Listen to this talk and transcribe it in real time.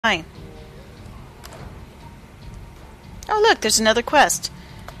Fine. Oh look, there's another quest.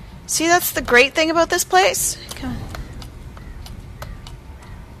 See, that's the great thing about this place. Come on.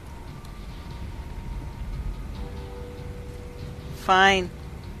 Fine.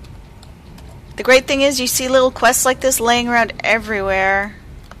 The great thing is you see little quests like this laying around everywhere.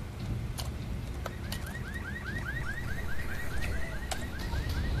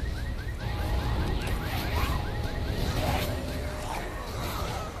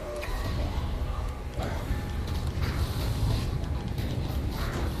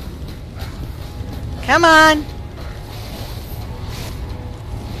 Come on!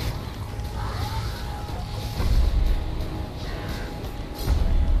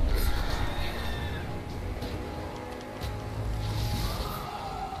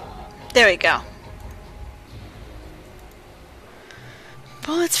 There we go.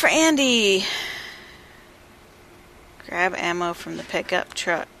 Bullets for Andy. Grab ammo from the pickup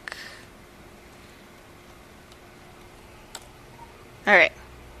truck. Alright.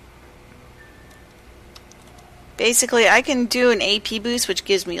 Basically, I can do an AP boost, which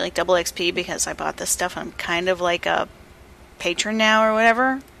gives me like double XP because I bought this stuff. I'm kind of like a patron now or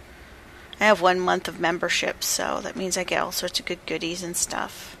whatever. I have 1 month of membership, so that means I get all sorts of good goodies and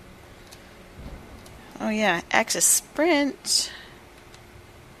stuff. Oh yeah, X is sprint.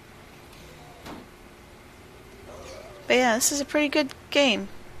 But yeah, this is a pretty good game.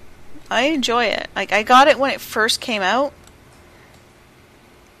 I enjoy it. Like, I got it when it first came out,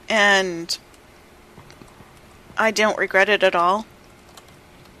 and I don't regret it at all.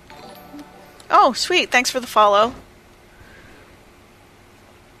 Oh, sweet. Thanks for the follow.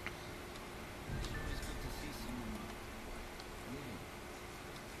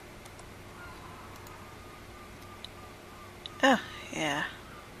 Oh, yeah.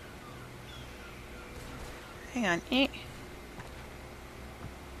 Hang on.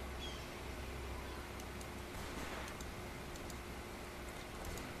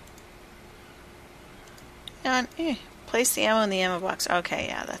 Place the ammo in the ammo box. Okay,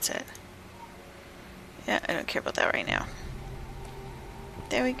 yeah, that's it. Yeah, I don't care about that right now.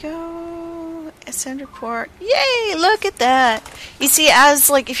 There we go. Send report. Yay! Look at that. You see, as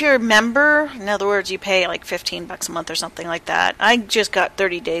like if you're a member, in other words, you pay like $15 a month or something like that. I just got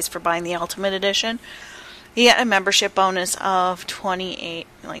 30 days for buying the Ultimate Edition. You get a membership bonus of 28,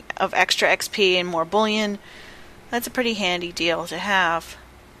 like of extra XP and more bullion. That's a pretty handy deal to have.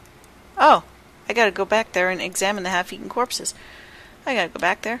 Oh, I gotta go back there and examine the half-eaten corpses. I gotta go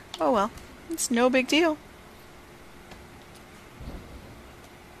back there. Oh well, it's no big deal.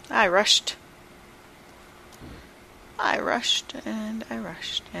 I rushed. I rushed, and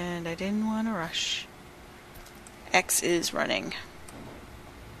I didn't want to rush. X is running.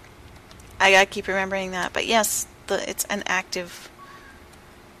 I gotta keep remembering that. But yes, it's an active...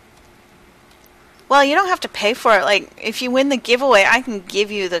 Well, you don't have to pay for it. Like, if you win the giveaway, I can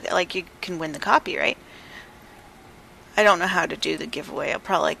give you the... Like, you can win the copy, right? I don't know how to do the giveaway. I'll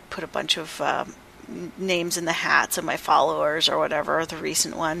probably like, put a bunch of names in the hats of my followers or whatever, the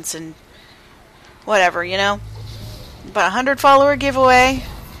recent ones, and whatever, you know? But 100 follower giveaway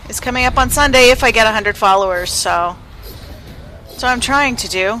is coming up on Sunday if I get 100 followers, so... That's what I'm trying to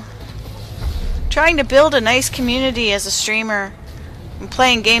do. Trying to build a nice community as a streamer. And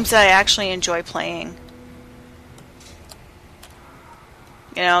playing games that I actually enjoy playing.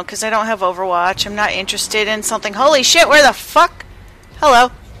 You know, because I don't have Overwatch. I'm not interested in something... Holy shit, where the fuck?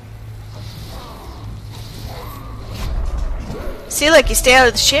 Hello. See, like, you stay out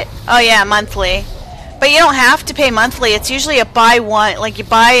of the shit? Oh yeah, monthly. But you don't have to pay monthly. It's usually a buy one. Like, you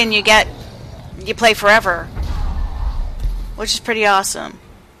buy and you get... You play forever. Which is pretty awesome.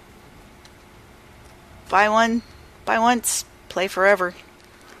 Buy one, buy once, play forever.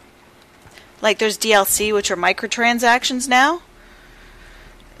 Like, there's DLC, which are microtransactions now.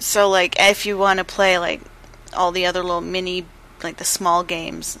 So, like, if you want to play, like, all the other little mini, like, the small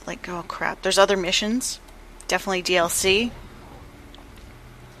games, like, oh crap, there's other missions. Definitely DLC.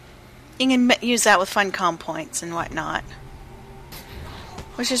 You can use that with Funcom points and whatnot.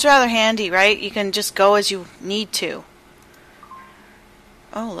 Which is rather handy, right? You can just go as you need to.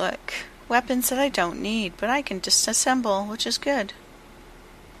 Oh, look. Weapons that I don't need, but I can disassemble, which is good.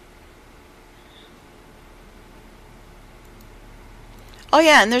 Oh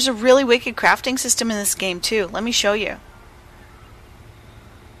yeah, and there's a really wicked crafting system in this game too. Let me show you.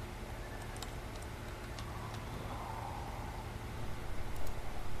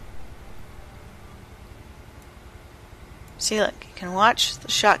 See, look, you can watch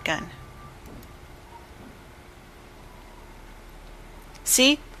the shotgun.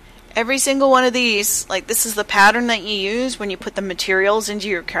 See? Every single one of these, like this is the pattern that you use when you put the materials into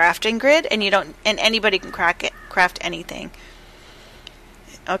your crafting grid, and anybody can craft anything.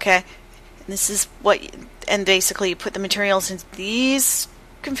 Okay, and this is and basically you put the materials into these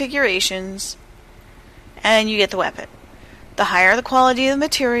configurations, and you get the weapon. The higher the quality of the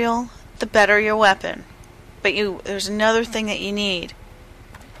material, the better your weapon. But there's another thing that you need.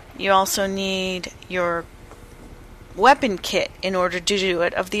 You also need your weapon kit in order to do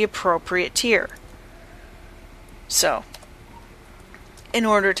it of the appropriate tier. So, in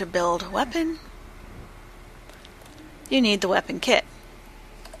order to build a weapon, you need the weapon kit.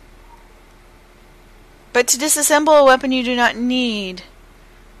 But to disassemble a weapon, you do not need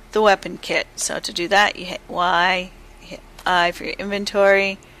the weapon kit. So to do that, you hit Y, you hit I for your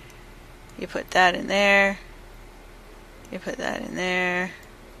inventory, you put that in there, you put that in there.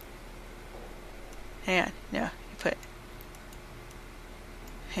 Hang on, no, you put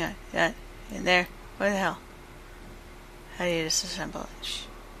that in there. What the hell? How do you disassemble it? Shh.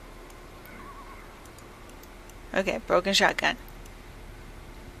 Okay, broken shotgun.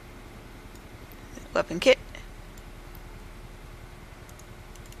 Weapon kit.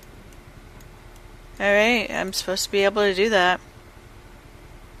 Alright, I'm supposed to be able to do that.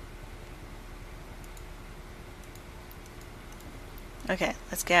 Okay,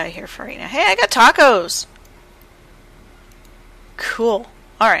 let's get out of here for right now. Hey, I got tacos! Cool.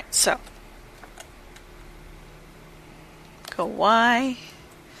 Alright, so. Go Y.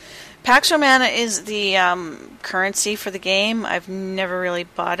 Pax Romana is the currency for the game. I've never really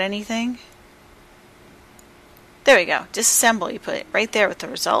bought anything. There we go. Disassemble. You put it right there with the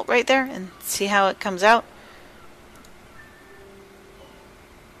result right there and see how it comes out.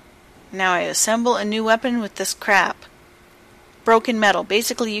 Now I assemble a new weapon with this crap. Broken metal.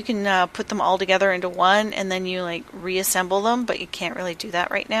 Basically you can put them all together into one and then you like reassemble them, but you can't really do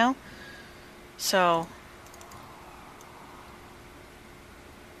that right now. So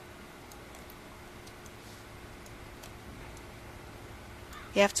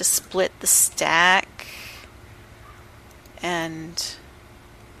you have to split the stack. And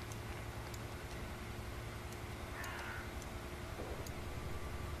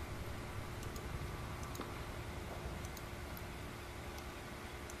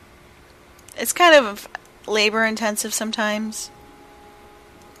it's kind of labor intensive sometimes.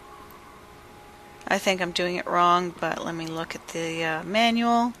 I think I'm doing it wrong, but let me look at the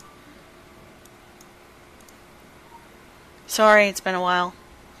manual. Sorry, it's been a while.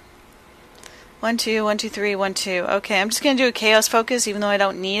 1, 2, 1, 2, 3, 1, 2. Okay, I'm just going to do a chaos focus even though I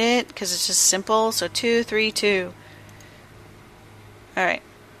don't need it because it's just simple. So 2, 3, 2. Alright.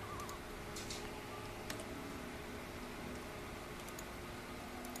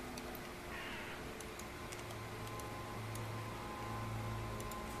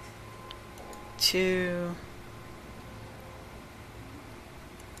 Two.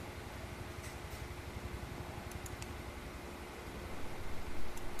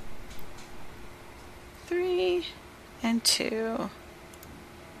 Three and 2.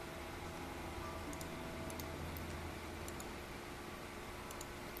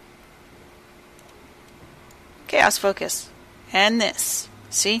 Chaos focus. And this.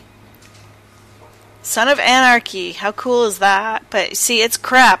 See? Son of Anarchy. How cool is that? But see, it's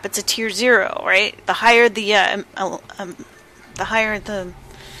crap. It's a tier 0, right? The higher the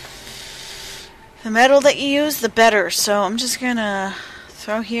metal that you use, the better. So I'm just gonna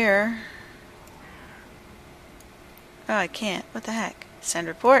throw here. Oh, I can't. What the heck? Send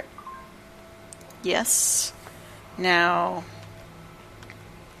report. Yes. Now,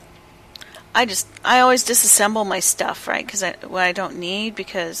 I always disassemble my stuff, right? Because what I don't need,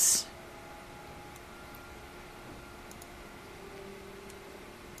 because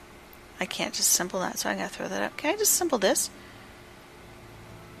I can't just assemble that, so I gotta throw that up. Can I just assemble this?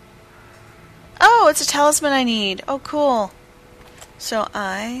 Oh, it's a talisman I need. Oh, cool. So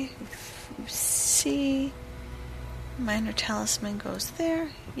I see. Minor talisman goes there.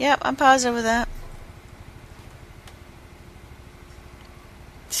 Yep, I'm positive with that.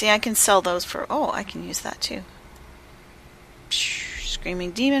 See, I can sell those for... Oh, I can use that too. Screaming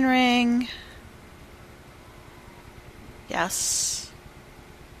Demon Ring. Yes.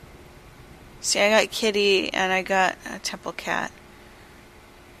 See, I got Kitty and I got a Temple Cat.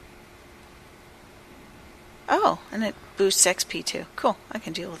 Oh, and it boosts XP too. Cool, I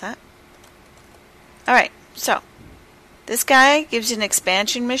can deal with that. Alright, so... This guy gives you an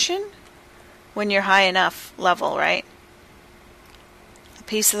expansion mission when you're high enough level, right? A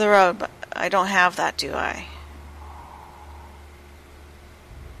piece of the road, but I don't have that, do I?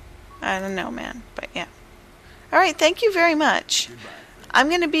 I don't know, man, but yeah. Alright, thank you very much. I'm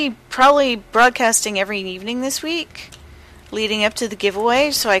going to be probably broadcasting every evening this week, leading up to the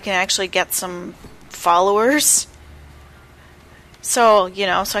giveaway, so I can actually get some followers. So, you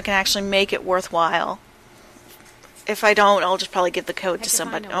know, so I can actually make it worthwhile. If I don't, I'll just probably give the code to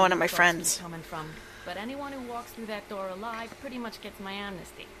somebody, one of my friends. Coming from, but anyone who walks through that door alive pretty much gets my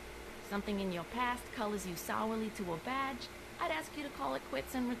amnesty. Something in your past colors you sourly to a badge, I'd ask you to call it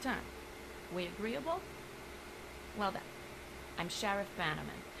quits in return. We agreeable? Well then, I'm Sheriff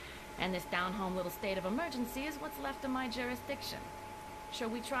Bannerman, and this down-home little state of emergency is what's left of my jurisdiction. Sure,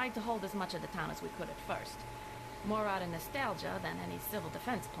 we tried to hold as much of the town as we could at first. More out of nostalgia than any civil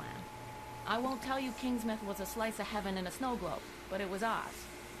defense plan. I won't tell you Kingsmouth was a slice of heaven in a snow globe, but it was ours.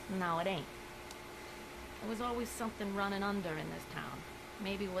 Now it ain't. There was always something running under in this town.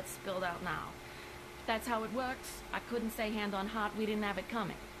 Maybe what's spilled out now. If that's how it works, I couldn't say hand on heart we didn't have it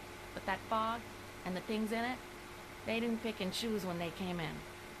coming. But that fog, and the things in it, they didn't pick and choose when they came in.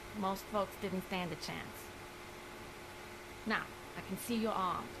 Most folks didn't stand a chance. Now, I can see you're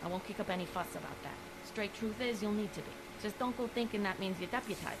armed. I won't kick up any fuss about that. Straight truth is, you'll need to be. Just don't go thinking that means you're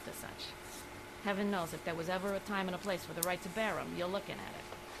deputized as such. Heaven knows if there was ever a time and a place for the right to bear 'em, you're looking at it.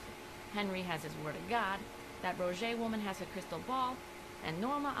 Henry has his word of God, that Roger woman has her crystal ball, and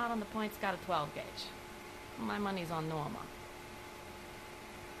Norma out on the point's got a 12 gauge. My money's on Norma.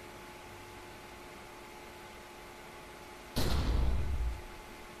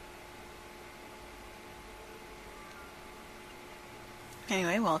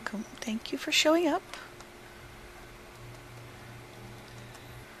 Anyway, welcome. Thank you for showing up.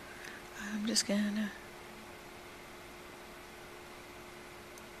 I'm just gonna...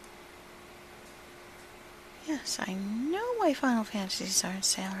 Yes, I know why Final Fantasies are on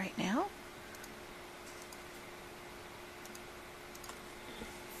sale right now.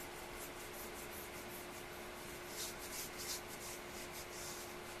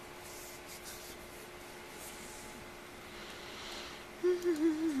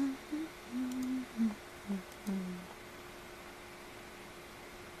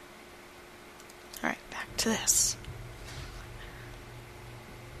 Alright, back to this.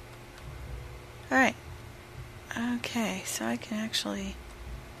 Alright. Okay, so I can actually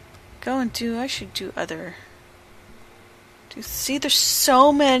go and do... I should do other... See, there's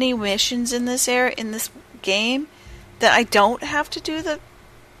so many missions in this in this game that I don't have to do the...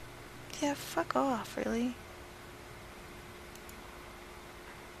 Yeah, fuck off, really.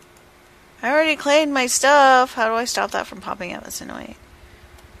 I already claimed my stuff. How do I stop that from popping up? That's annoying.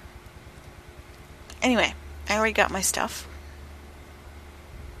 Anyway, I already got my stuff.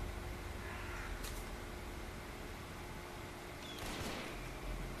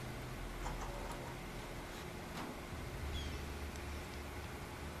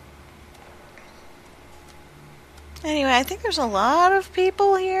 Anyway, I think there's a lot of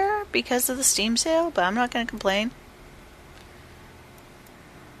people here because of the Steam sale, but I'm not going to complain.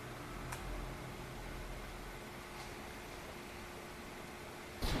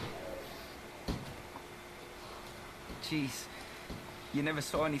 Jeez, you never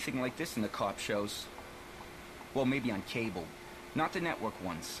saw anything like this in the cop shows. Well, maybe on cable, not the network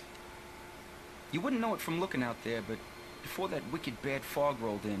ones. You wouldn't know it from looking out there, but before that wicked bad fog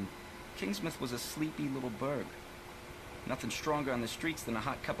rolled in, Kingsmouth was a sleepy little burg. Nothing stronger on the streets than a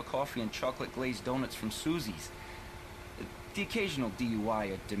hot cup of coffee and chocolate-glazed donuts from Susie's. The occasional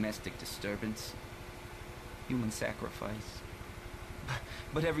DUI or domestic disturbance. Human sacrifice.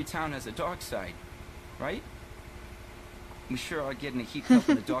 But every town has a dark side, right? We sure are getting a heat cup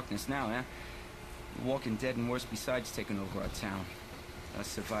in the darkness now, eh? The Walking Dead and worse besides taking over our town. Us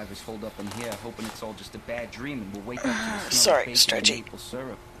survivors hold up in here, hoping it's all just a bad dream and we'll wake up to the smell of bacon and maple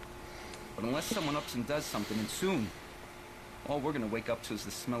syrup. But unless someone ups and does something, and soon, all we're gonna wake up to is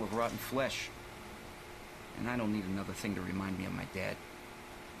the smell of rotten flesh. And I don't need another thing to remind me of my dad.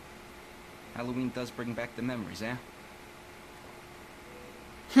 Halloween does bring back the memories, eh?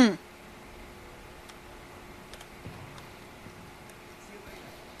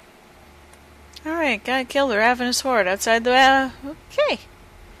 Alright, gotta kill the ravenous horde outside the... okay.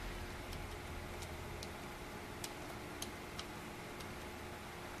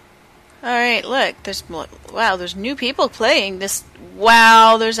 Alright, look, wow, there's new people playing this.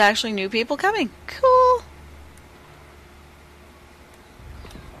 Wow, there's actually new people coming. Cool.